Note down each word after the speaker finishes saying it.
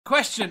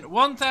Question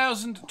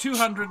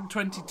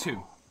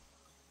 1222.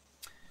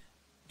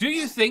 Do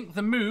you think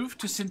the move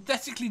to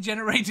synthetically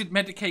generated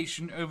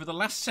medication over the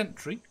last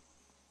century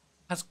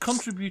has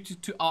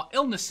contributed to our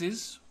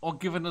illnesses or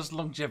given us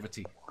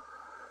longevity?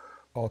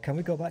 Or can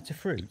we go back to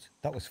fruit?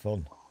 That was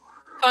fun.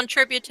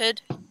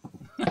 Contributed.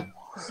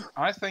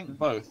 I think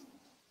both.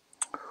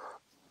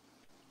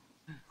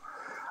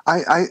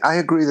 I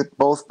agree that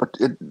both, but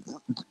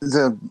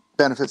the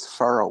benefits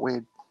far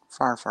outweighed.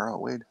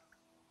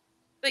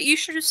 But you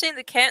should have seen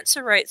the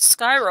cancer rates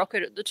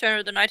skyrocket at the turn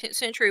of the 19th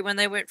century when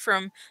they went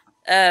from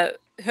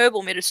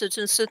herbal medicine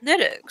to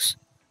synthetics.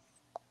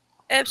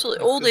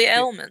 Absolutely, all the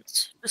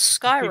ailments just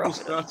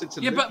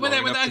skyrocketed. Yeah, but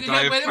wait.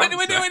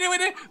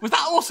 Was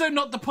that also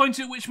not the point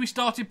at which we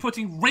started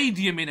putting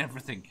radium in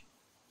everything?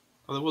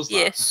 Oh, there was that.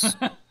 Yes.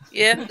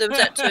 Yeah, there was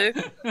that too.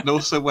 And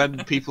also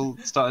when people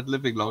started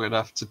living long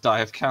enough to die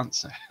of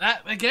cancer.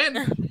 That,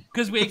 again,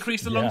 because we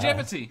increased the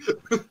longevity.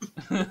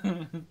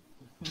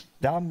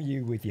 Damn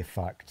you with your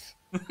facts.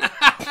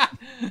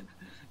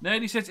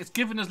 Nerdy says it's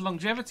given us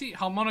longevity.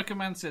 Harmonica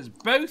Man says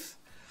both.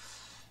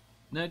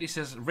 Nerdy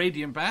says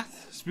radium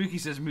bath. Spooky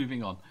says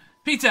moving on.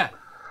 Peter!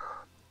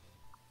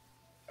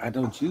 I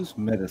don't use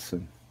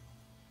medicine.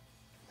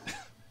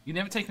 You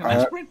never taken an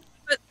aspirin?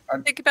 But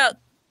think about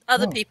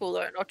other people,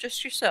 though, not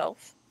just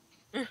yourself.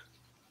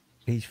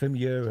 He's from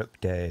Europe,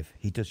 Dave.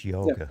 He does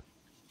yoga. Yeah.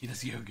 He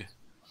does yoga.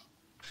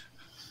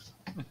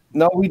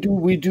 No, we do.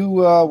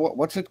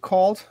 What's it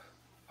called?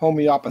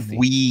 Homeopathy.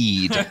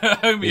 Weed.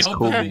 It's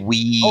called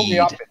weed.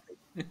 Homeopathy.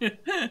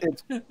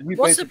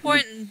 What's the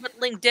point in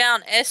whittling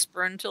down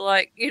aspirin to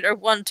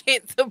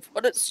 1/10 of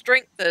what its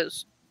strength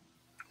is?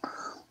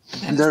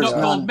 There's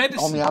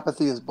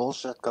homeopathy is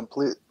bullshit.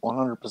 Complete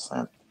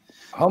 100%.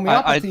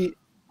 Homeopathy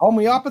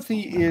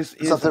is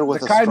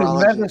the kind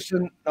of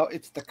medicine. No,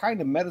 it's the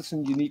kind of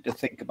medicine you need to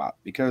think about,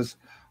 because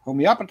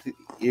homeopathy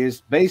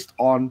is based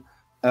on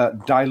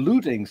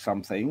diluting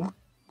something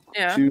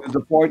to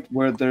the point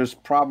where there's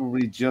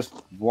probably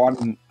just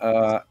one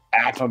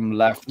atom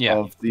left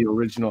of the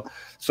original.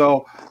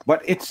 So,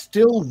 but it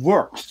still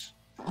works.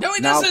 No,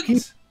 it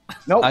doesn't.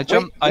 I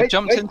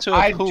jumped into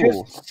a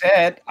pool.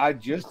 I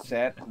just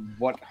said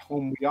what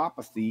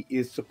homeopathy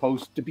is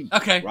supposed to be.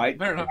 Okay, right?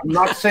 Fair enough. I'm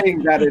not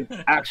saying that it's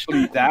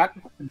actually that,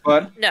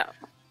 but no.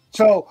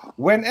 So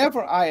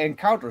whenever I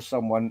encounter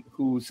someone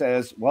who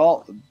says,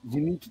 "Well,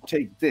 you need to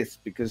take this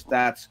because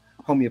that's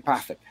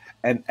homeopathic,"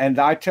 and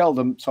I tell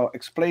them, "So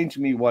explain to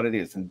me what it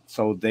is," and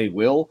so they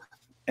will.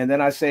 And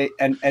then I say,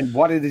 and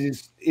what it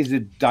is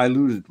it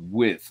diluted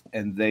with?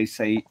 And they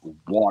say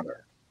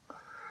water.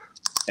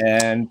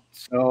 And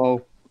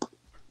so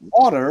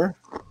water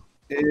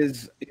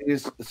is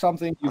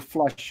something you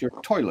flush your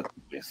toilet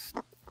with.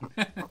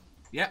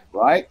 Yeah.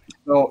 Right?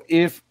 So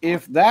if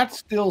that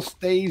still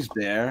stays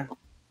there,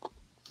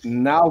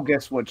 now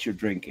guess what you're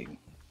drinking?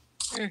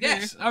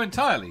 Yes,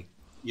 entirely.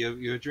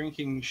 You're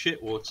drinking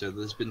shit water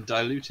that's been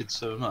diluted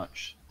so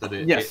much that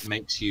it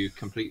makes you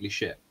completely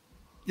shit.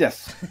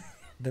 Yes.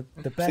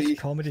 The best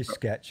comedy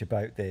sketch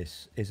about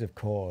this is, of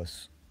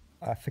course,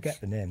 I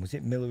forget the name. Was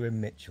it Miller and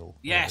Mitchell?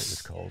 Yes. It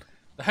was called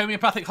the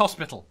Homeopathic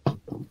Hospital.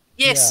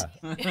 Yes.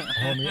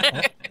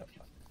 Yeah.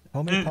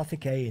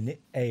 Homeopathic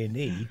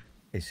A&E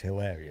is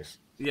hilarious.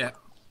 Yeah.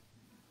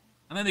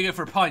 And then they go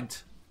for a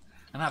pint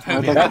and have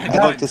I'd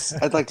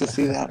like to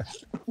see that.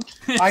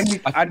 I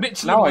need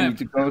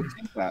to go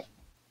see that.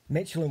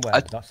 Mitchell and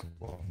Webb, that's the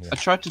one. Yeah. I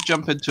tried to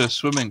jump into a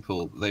swimming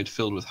pool that they'd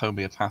filled with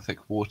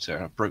homeopathic water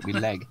and I broke my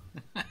leg.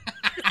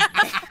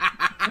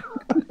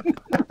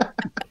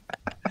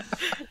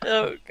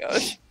 Oh,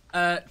 gosh.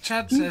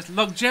 Chad says,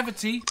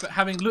 longevity, but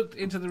having looked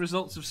into the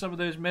results of some of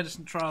those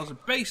medicine trials are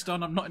based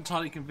on, I'm not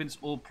entirely convinced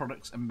all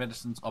products and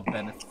medicines are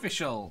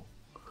beneficial.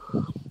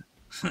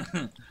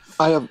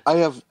 I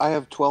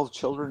have 12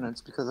 children, and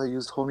it's because I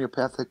used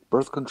homeopathic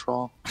birth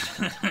control.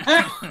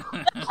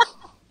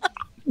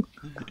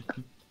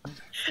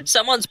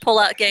 Someone's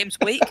pull-out game's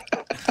weak.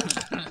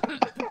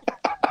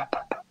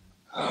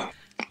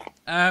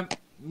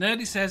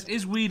 Nerdy says,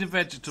 is weed a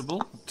vegetable?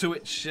 To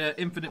which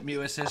Infinite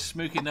Mewer says,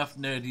 smoke enough,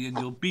 Nerdy, and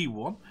you'll be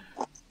one.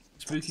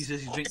 Spooky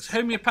says he drinks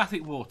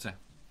homeopathic water.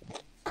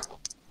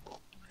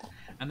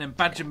 And then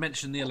Badger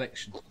mentioned the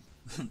election.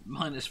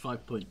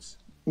 -5 points.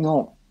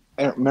 No,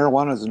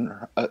 marijuana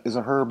is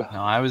a herb.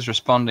 No, I was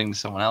responding to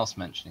someone else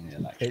mentioning the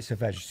election. It's a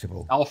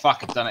vegetable. Oh,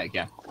 fuck, I've done it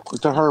again.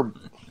 It's a herb.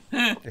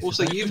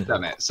 Also, you've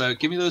done it, so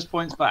give me those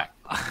points back.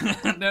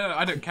 No,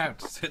 I don't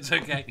count, so it's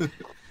okay.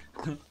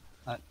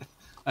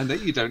 I know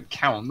you don't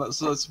count.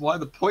 That's why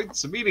the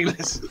points are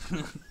meaningless.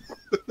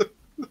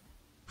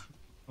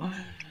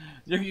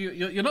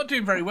 You're not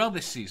doing very well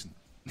this season.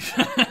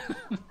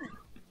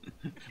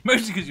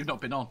 Mostly because you've not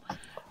been on.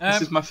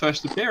 This is my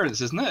first appearance,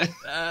 isn't it?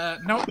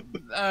 No,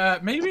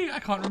 maybe? I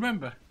can't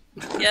remember.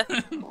 Yeah. There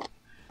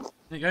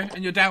you go.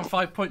 And you're down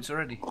 5 points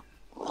already.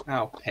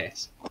 Oh,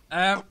 piss.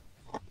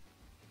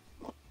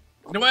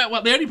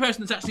 Well, the only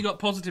person that's actually got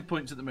positive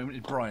points at the moment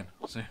is Brian.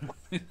 So.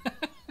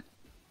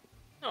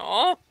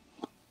 Aww.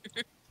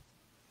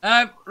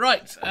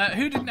 Right.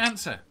 Who didn't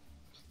answer?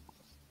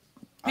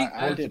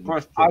 I didn't.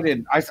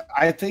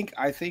 I think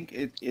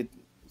it.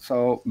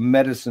 So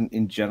medicine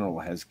in general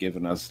has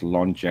given us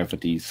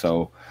longevity.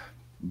 So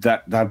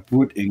that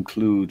would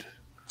include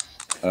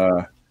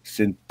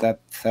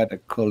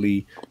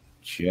synthetically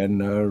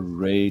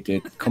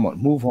generated. Come on,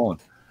 move on.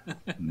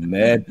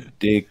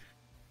 Medication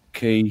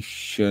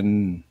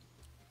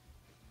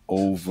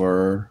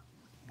over.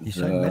 You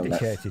sound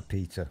medicated,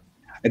 Peter.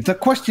 The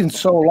question's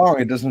so long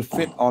it doesn't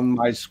fit on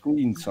my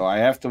screen, so I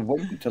have to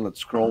wait until it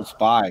scrolls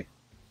by.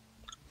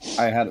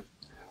 I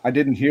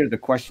didn't hear the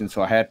question,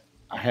 so I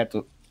had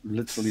to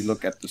literally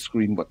look at the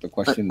screen what the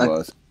question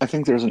was. I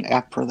think there's an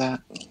app for that.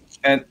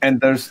 And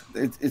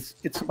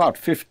it's about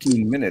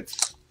 15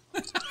 minutes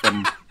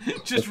from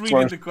just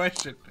reading the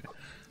question.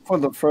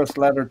 From the first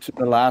letter to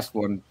the last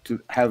one to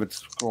have it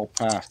scroll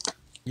past.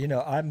 You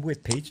know, I'm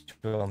with Peter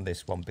on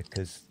this one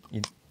because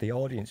the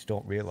audience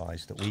don't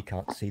realise that we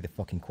can't see the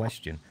fucking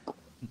question.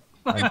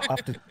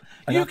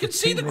 You can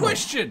see the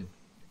question.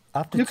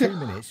 After 2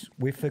 minutes,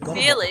 we forgot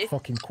what the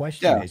fucking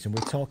question is, and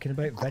we're talking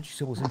about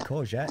vegetables and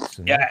courgettes.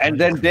 And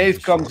then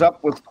Dave comes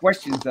up with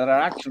questions that are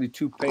actually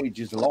 2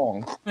 pages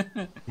long.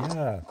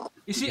 Yeah.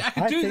 You see, I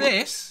can do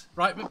this,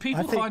 right, but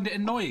people find it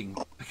annoying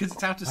because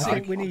it's out of sync. I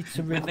think we need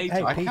to read. Hey,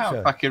 I Peter.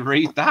 can't fucking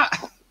read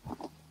that.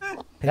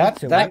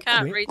 Peter, I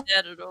can't read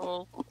that at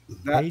all.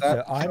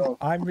 Peter,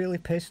 I'm really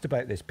pissed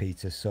about this,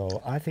 Peter.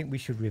 So I think we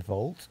should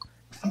revolt.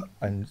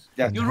 And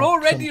you're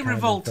already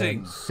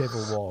revolting.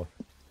 Civil war.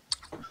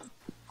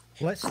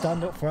 Let's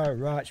stand up for our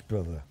rights,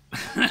 brother.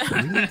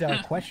 We need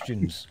our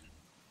questions.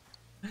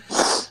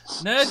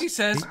 Nerdy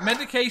says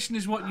medication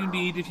is what you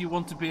need if you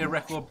want to be a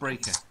record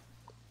breaker.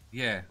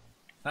 Yeah,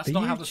 that's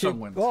not how the song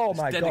went. Oh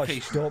my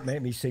gosh! Don't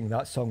make me sing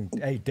that song.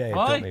 Hey Dave,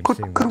 don't make me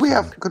sing could we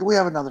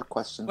have another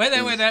question? Wait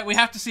there. We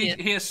have to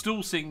hear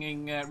Stool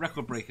singing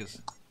record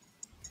breakers.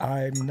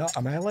 I'm not.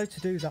 Am I allowed to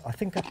do that? I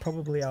think I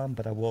probably am,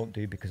 but I won't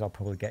do because I'll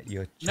probably get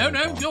you. No,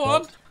 go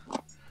on.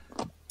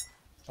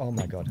 Oh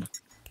my god!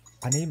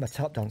 I need my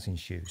tap dancing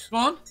shoes. Go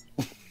on.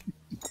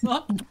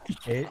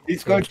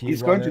 He's going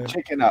to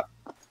chicken up.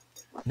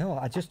 No,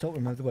 I just don't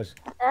remember the words.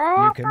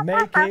 You can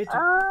make it.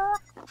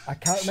 I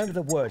can't remember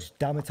the words.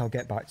 Damn it, I'll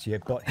get back to you.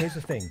 But here's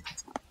the thing.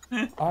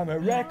 I'm a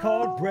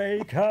record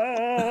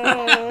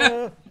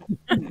breaker.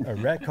 A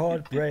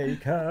record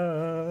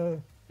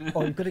breaker.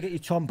 Oh, you've got to get your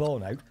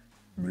trombone out.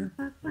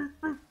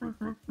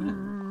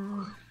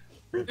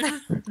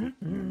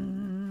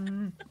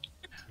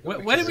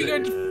 When are we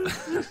going to...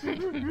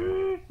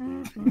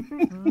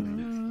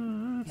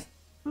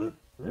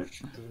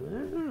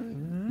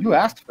 You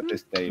asked for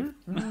this, Dave.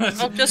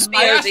 I'll just be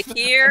over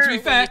here. To be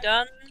fair,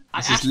 done.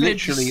 This is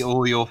literally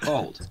all your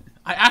fault.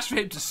 I asked for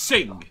him to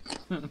sing,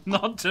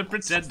 not to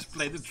pretend to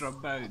play the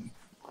trombone.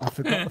 I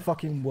forgot the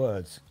fucking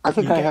words. I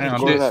think I have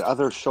to go to that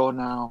other show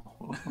now.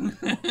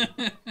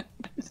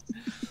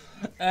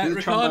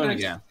 Ricardo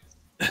again.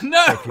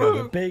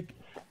 No.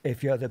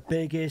 If you're the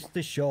biggest,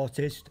 the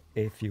shortest,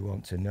 if you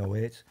want to know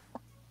it.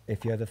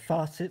 If you're the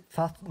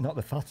not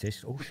the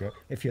fattest, oh shit.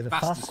 If you're the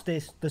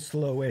fastest, the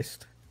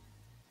slowest.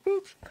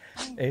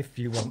 If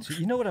you want to,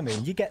 you know what I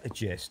mean? You get the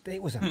gist.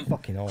 It was a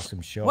fucking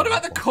awesome show. What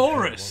about the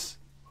chorus?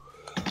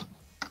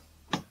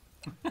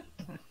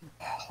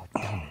 Oh,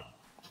 damn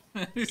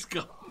it. He's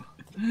gone.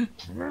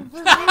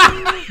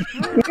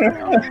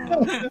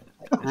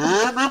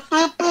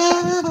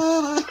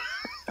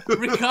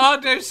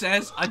 Ricardo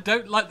says, I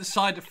don't like the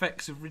side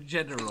effects of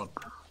Regeneron.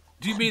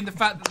 Do you mean the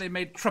fact that they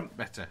made Trump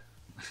better?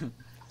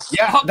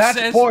 Yeah, Hawk that's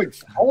says,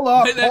 points. Hold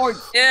up,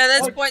 points. Yeah,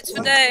 that's points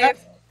for Dave.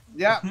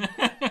 Yeah,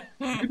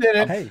 you did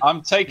it. Hey,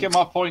 I'm taking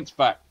my points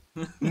back.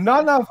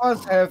 None of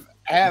us have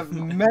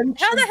mentioned.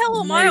 How the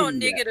hell am I on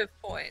negative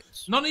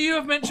points? None of you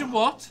have mentioned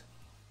what?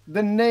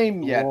 The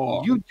name yet?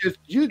 Whoa. You just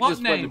What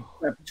went name? a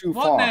step too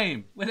What far.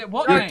 name?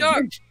 What No, name?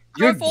 don't.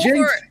 You're, Go full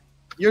for it.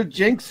 you're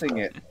jinxing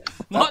it.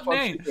 What That's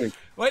name? you're doing.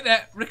 Wait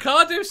there.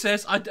 Ricardo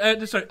says,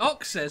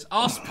 Ox says,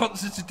 our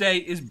sponsor today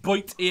is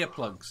Boit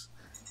earplugs.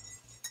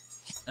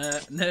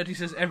 Nerdy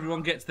says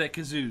everyone gets their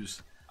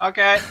kazoos.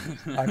 Okay.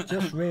 I've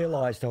just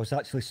realised I was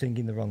actually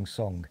singing the wrong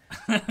song.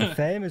 The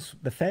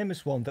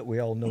famous one that we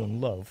all know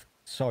and love.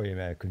 Sorry,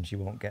 Americans, you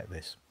won't get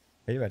this.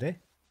 Are you ready?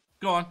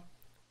 Go on.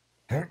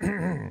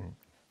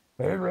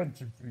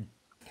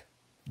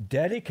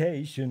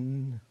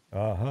 Dedication.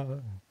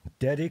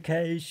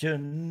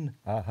 Dedication.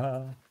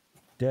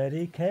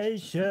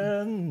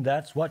 Dedication.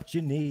 That's what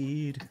you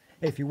need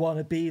if you want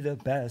to be the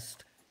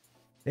best.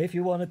 If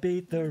you want to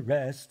beat the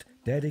rest.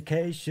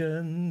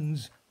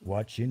 Dedication's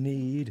what you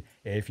need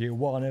if you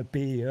want to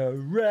be a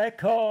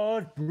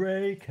record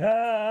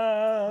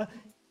breaker.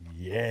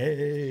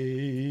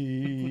 Yay.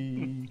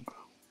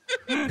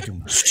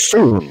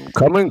 Soon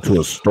coming to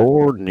a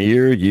store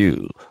near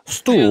you.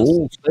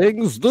 Stool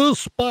sings the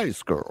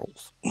Spice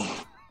Girls.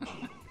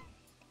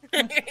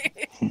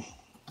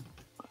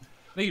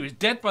 He was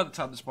dead by the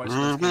time the Spice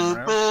Girls came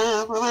around.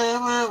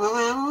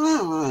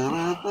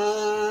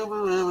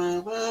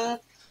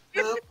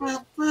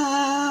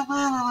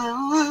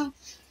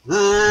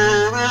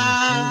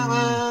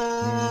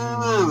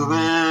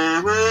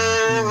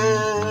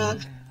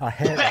 I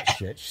hate that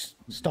shit.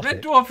 Stop Red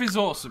it. Dwarf is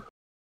awesome.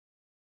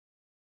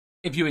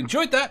 If you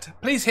enjoyed that,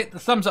 please hit the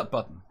thumbs up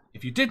button.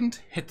 If you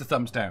didn't, hit the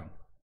thumbs down.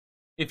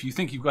 If you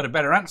think you've got a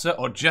better answer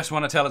or just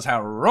want to tell us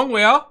how wrong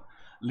we are,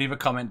 leave a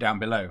comment down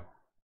below.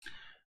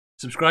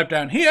 Subscribe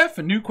down here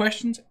for new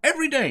questions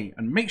every day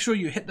and make sure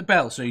you hit the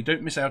bell so you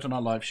don't miss out on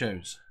our live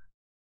shows.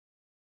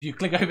 If you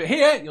click over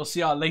here, you'll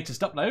see our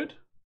latest upload.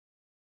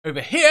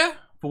 Over here,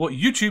 for what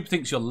YouTube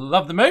thinks you'll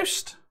love the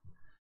most.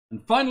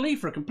 And finally,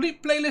 for a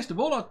complete playlist of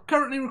all our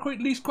currently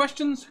released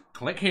questions,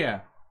 click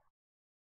here.